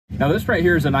Now this right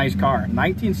here is a nice car,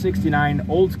 1969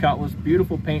 Olds Cutlass,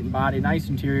 beautiful paint and body, nice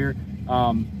interior.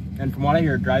 And from what I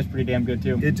hear, it drives pretty damn good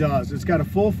too. It does. It's got a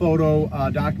full photo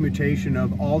documentation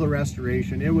of all the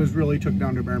restoration. It was really took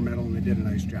down to bare metal and they did a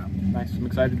nice job. Nice, I'm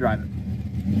excited to drive it.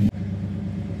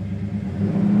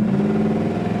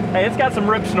 Hey, it's got some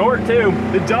rip snort too.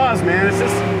 It does, man. It's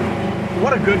just,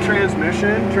 what a good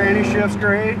transmission. Tranny shift's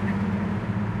great.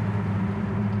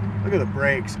 Look at the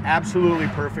brakes, absolutely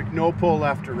perfect. No pull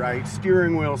left or right,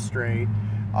 steering wheel straight.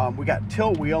 We got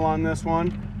tilt wheel on this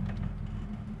one.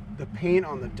 The paint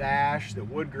on the dash, the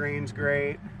wood grain's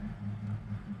great.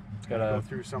 It's got a go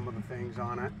through some of the things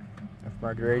on it.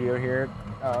 aftermarket radio here.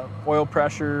 Oil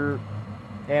pressure,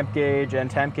 amp gauge,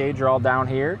 and temp gauge are all down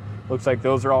here. Looks like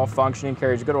those are all functioning.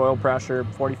 Carries good oil pressure,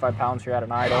 45 pounds here at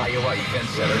an idle.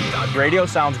 Radio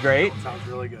sounds great. Sounds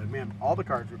really good. Man, all the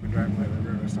cars we've been driving lately,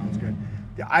 radio sounds good.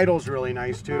 The idle's really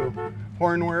nice too.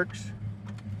 Horn works.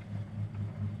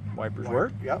 Wipers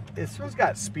work. Yep. This one's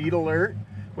got speed alert,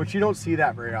 which you don't see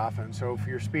that very often. So if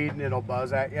you're speeding, it'll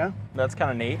buzz at you. That's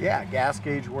kind of neat. Yeah, gas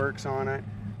gauge works on it.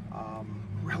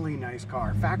 Really nice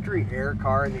car. Factory air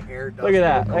car, and the air does. Look at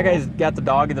that. cool. That guy's got the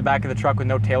dog in the back of the truck with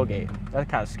no tailgate. That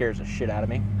kind of scares the shit out of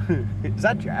me. Is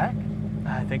that Jack?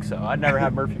 I think so. I'd never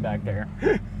have Murphy back there.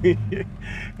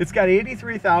 It's got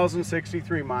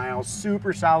 83,063 miles.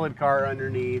 Super solid car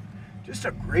underneath. Just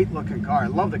a great looking car. I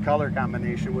love the color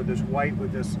combination with this white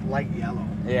with this light yellow.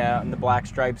 Yeah, and the black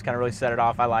stripes kind of really set it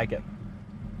off. I like it.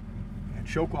 And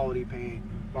show quality paint,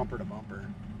 bumper to bumper.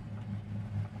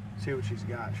 See what she's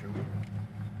got, shall we?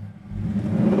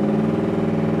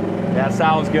 Yeah,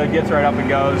 sounds good. Gets right up and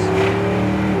goes.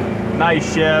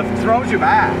 Nice shift. Throws you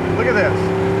back. Look at this.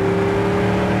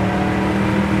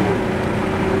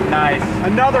 Nice.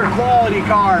 Another quality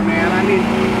car, man. I mean,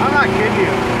 I'm not kidding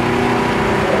you.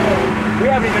 We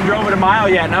haven't even drove it a mile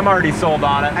yet, and I'm already sold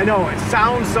on it. I know, it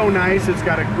sounds so nice. It's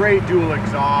got a great dual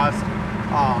exhaust.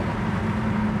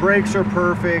 Brakes are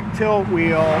perfect. Tilt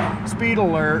wheel, speed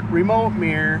alert, remote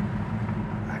mirror,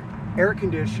 air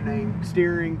conditioning,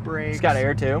 steering, brakes. It's got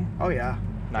air too. Oh yeah,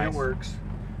 Nice. It works.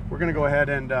 We're gonna go ahead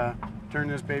and turn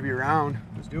this baby around.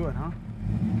 Let's do it, huh?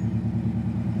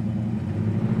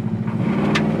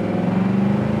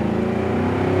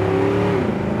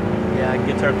 Yeah, it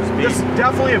gets her up to speed. This is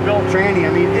definitely a built tranny.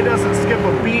 I mean, it doesn't skip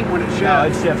a beat when it shifts. No,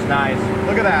 it shifts nice.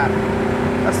 Look at that.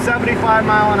 A 75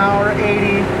 mile an hour, 80.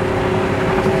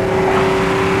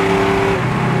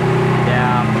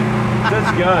 Yeah,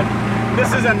 that's good.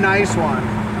 This is a nice one.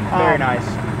 Very nice.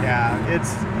 Yeah,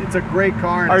 it's a great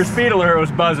car. And Our it's- speed alert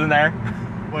was buzzing there.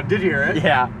 What, did you hear it?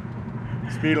 Yeah.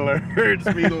 Speed alert,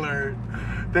 speed alert.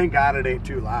 Thank God it ain't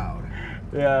too loud.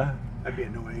 Yeah. That'd be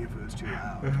annoying if it was too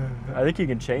loud. I think you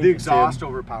can change The it, exhaust too.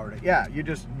 overpowered it. Yeah, you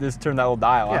just turn that little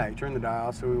dial on. yeah, you turn the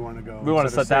dial. So we want to go. We want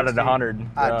to instead set of that at 60, 100.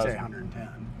 I'd say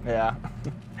 110. Yeah.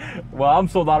 Well, I'm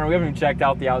sold on it. We haven't even checked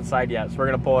out the outside yet, so we're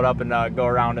gonna pull it up and go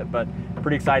around it. But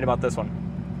pretty excited about this one.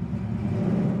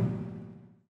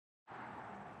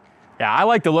 Yeah, I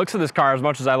like the looks of this car as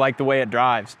much as I like the way it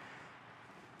drives.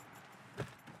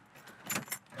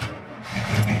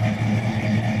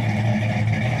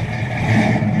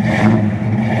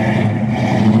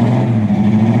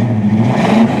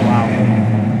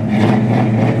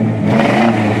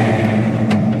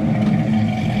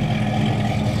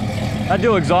 That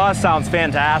dual exhaust sounds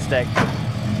fantastic.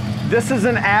 This is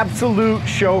an absolute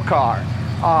show car.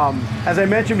 As I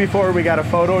mentioned before, we got a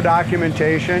photo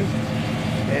documentation.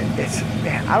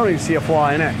 Man, I don't even see a flaw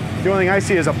in it. The only thing I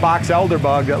see is a box elder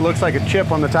bug that looks like a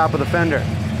chip on the top of the fender.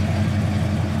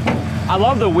 I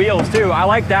love the wheels too. I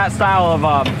like that style of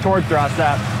torque thrust.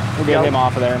 We'll get him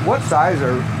off of there. What size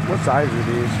are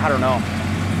these? I don't know.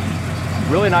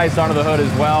 Really nice under the hood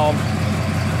as well.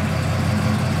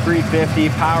 350,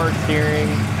 power steering,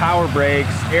 power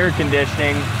brakes, air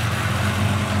conditioning.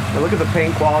 Now look at the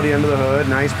paint quality under the hood.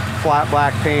 Nice flat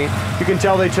black paint. You can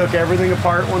tell they took everything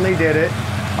apart when they did it.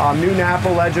 New Napa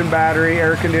Legend battery,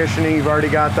 air conditioning, you've already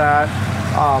got that.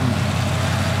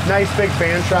 Nice big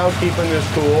fan shroud keeping this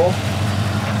cool.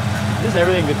 Just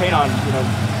everything, the paint on,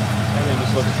 everything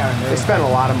just looks kind of new. They spent a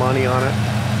lot of money on it.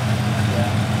 Yeah.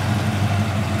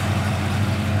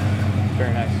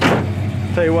 Very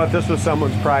nice. Tell you what, this was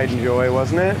someone's pride and joy,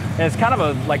 wasn't it? And it's kind of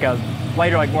a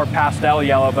lighter, more pastel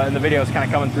yellow, but in the video it's kind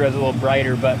of coming through as a little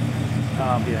brighter, but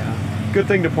yeah. Good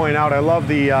thing to point out, I love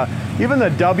the, even the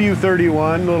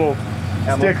W31 little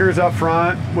stickers up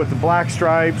front with the black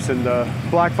stripes and the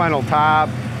black vinyl top,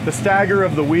 the stagger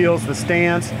of the wheels, the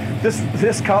stance.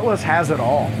 This Cutlass has it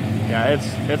all. Yeah,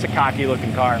 it's a cocky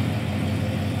looking car.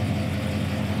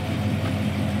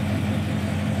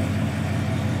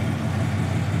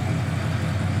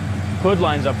 Hood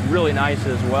lines up really nice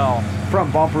as well.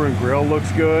 Front bumper and grille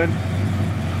looks good.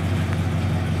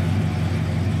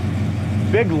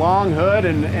 Big long hood,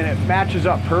 and it matches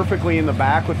up perfectly in the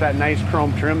back with that nice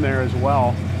chrome trim there as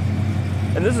well.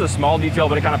 And this is a small detail,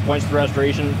 but it kind of points to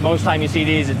restoration. Most time you see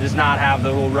these, it does not have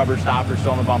the little rubber stopper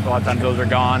still on the bumper. A lot of times those are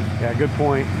gone. Yeah, good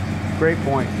point. Great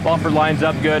point. Bumper lines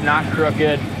up good, not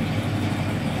crooked.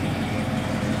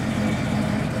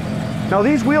 Now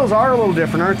these wheels are a little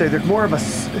different, aren't they? They're more of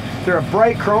they're a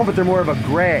bright chrome, but they're more of a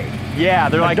gray. Yeah,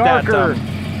 they're like darker,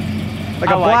 that. Like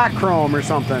a black chrome or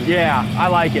something. Yeah, I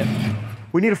like it.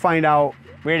 We need to find out.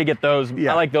 We need to get those.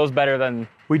 Yeah. I like those better than.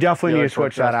 We definitely need to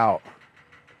switch that out.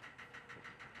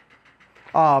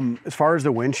 As far as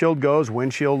the windshield goes,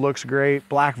 windshield looks great.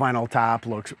 Black vinyl top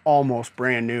looks almost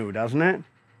brand new, doesn't it?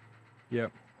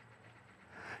 Yep.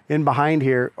 In behind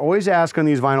here, always ask on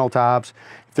these vinyl tops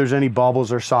if there's any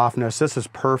bubbles or softness. This is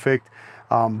perfect.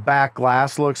 Back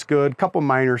glass looks good. Couple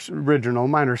minor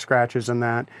scratches in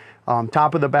that.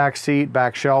 Top of the back seat,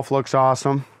 back shelf looks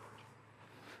awesome.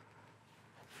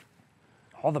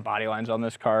 All the body lines on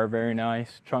this car are very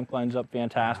nice. Trunk lines up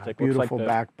fantastic. Beautiful like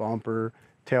back bumper,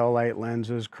 tail light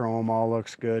lenses, chrome, all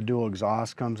looks good. Dual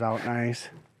exhaust comes out nice.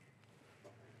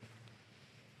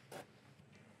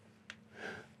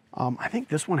 I think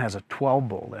this one has a 12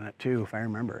 bolt in it too, if I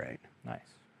remember right. Nice.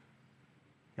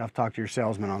 You'll have to talk to your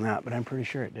salesman on that, but I'm pretty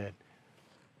sure it did.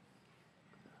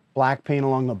 Black paint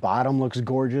along the bottom looks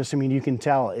gorgeous. I mean, you can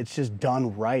tell it's just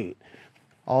done right.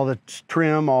 All the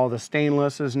trim, all the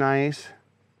stainless is nice.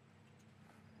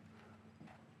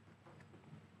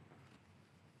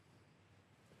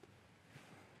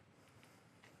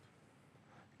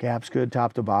 Gap's good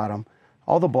top to bottom.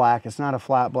 All the black, it's not a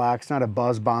flat black, it's not a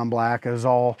buzz bomb black, it's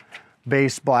all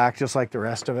base black just like the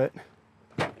rest of it.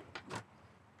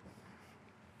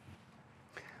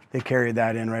 They carried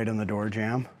that in right in the door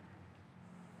jamb.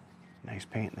 Nice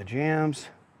paint in the jambs.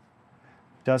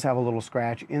 Does have a little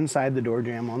scratch inside the door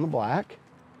jamb on the black.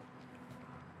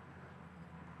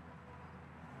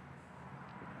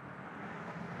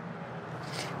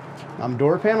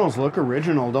 Door panels look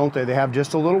original, don't they? They have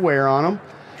just a little wear on them.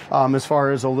 As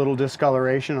far as a little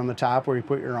discoloration on the top where you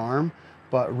put your arm.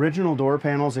 But original door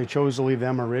panels, they chose to leave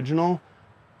them original.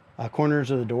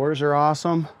 Corners of the doors are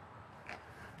awesome.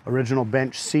 Original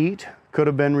bench seat, could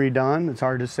have been redone, it's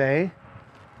hard to say.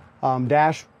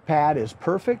 Dash pad is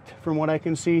perfect from what I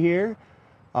can see here.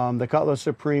 The Cutlass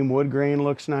Supreme wood grain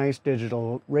looks nice,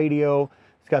 digital radio.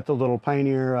 It's got the little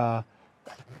Pioneer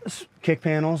kick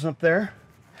panels up there.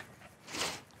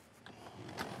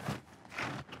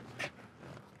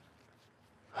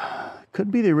 Could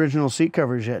be the original seat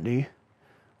covers yet, D.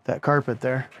 That carpet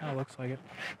there. Kind of looks like it.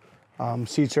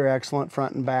 Seats are excellent,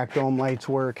 front and back dome lights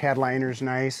work, headliner's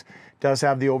nice. Does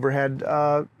have the overhead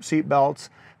seat belts.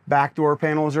 Back door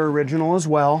panels are original as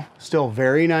well. Still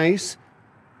very nice.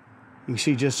 You can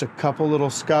see just a couple little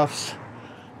scuffs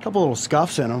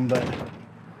in them, but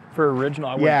for original,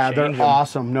 I wouldn't yeah, they're change them.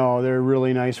 awesome. No, they're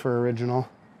really nice for original.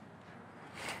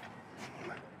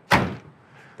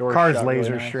 Car's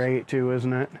laser really straight too,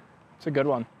 isn't it? It's a good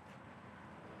one.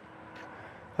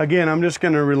 Again, I'm just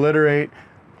going to reiterate,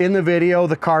 in the video,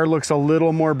 the car looks a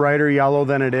little more brighter yellow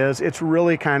than it is. It's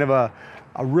really kind of a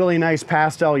really nice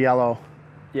pastel yellow.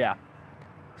 Yeah.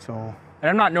 So. And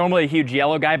I'm not normally a huge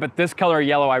yellow guy, but this color of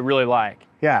yellow I really like.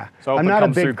 Yeah. So I'm not a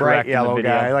big bright yellow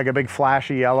guy, like a big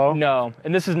flashy yellow. No,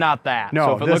 and this is not that. No,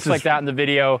 so if it looks like that in the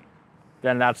video,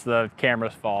 then that's the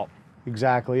camera's fault.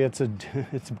 Exactly. It's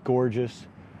gorgeous.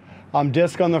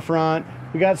 Disc on the front.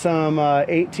 We got some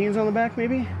 18s on the back,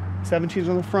 maybe 17s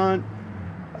on the front,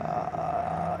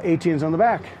 18s on the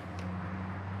back.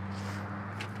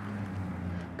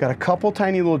 Got a couple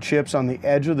tiny little chips on the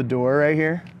edge of the door right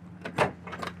here.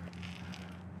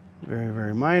 Very,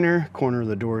 very minor. Corner of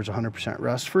the door is 100%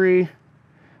 rust free.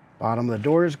 Bottom of the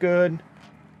door is good.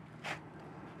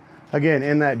 Again,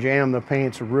 in that jamb, the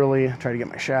paint's really, try to get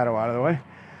my shadow out of the way.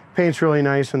 Paint's really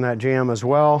nice in that jamb as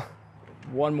well.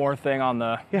 One more thing on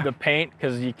the paint,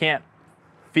 because you can't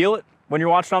feel it when you're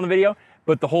watching on the video,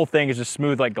 but the whole thing is just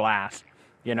smooth like glass.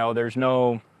 You know, there's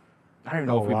no, I don't even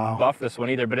know if we buffed this one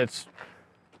either, but it's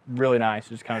really nice. It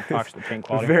just kind of talks to the paint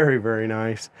quality. Very, very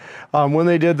nice. When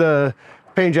they did the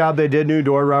paint job, they did new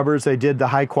door rubbers. They did the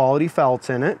high quality felts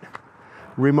in it.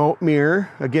 Remote mirror.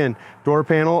 Again, door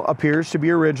panel appears to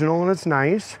be original and it's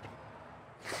nice.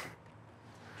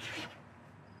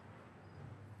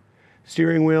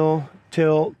 Steering wheel,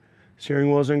 tilt.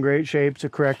 Steering wheel's in great shape. It's a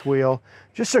correct wheel.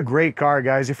 Just a great car,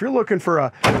 guys. If you're looking for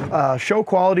a show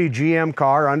quality GM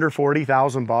car under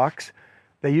 40,000 bucks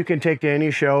that you can take to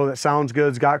any show that sounds good,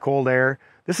 it's got cold air,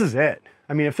 this is it.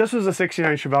 I mean, if this was a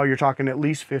 69 Chevelle, you're talking at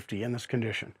least 50 in this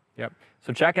condition. Yep.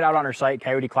 So check it out on our site,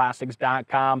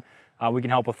 coyoteclassics.com. We can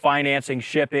help with financing,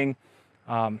 shipping.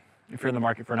 If you're in the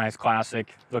market for a nice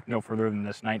classic, look no further than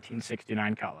this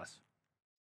 1969 Cutlass.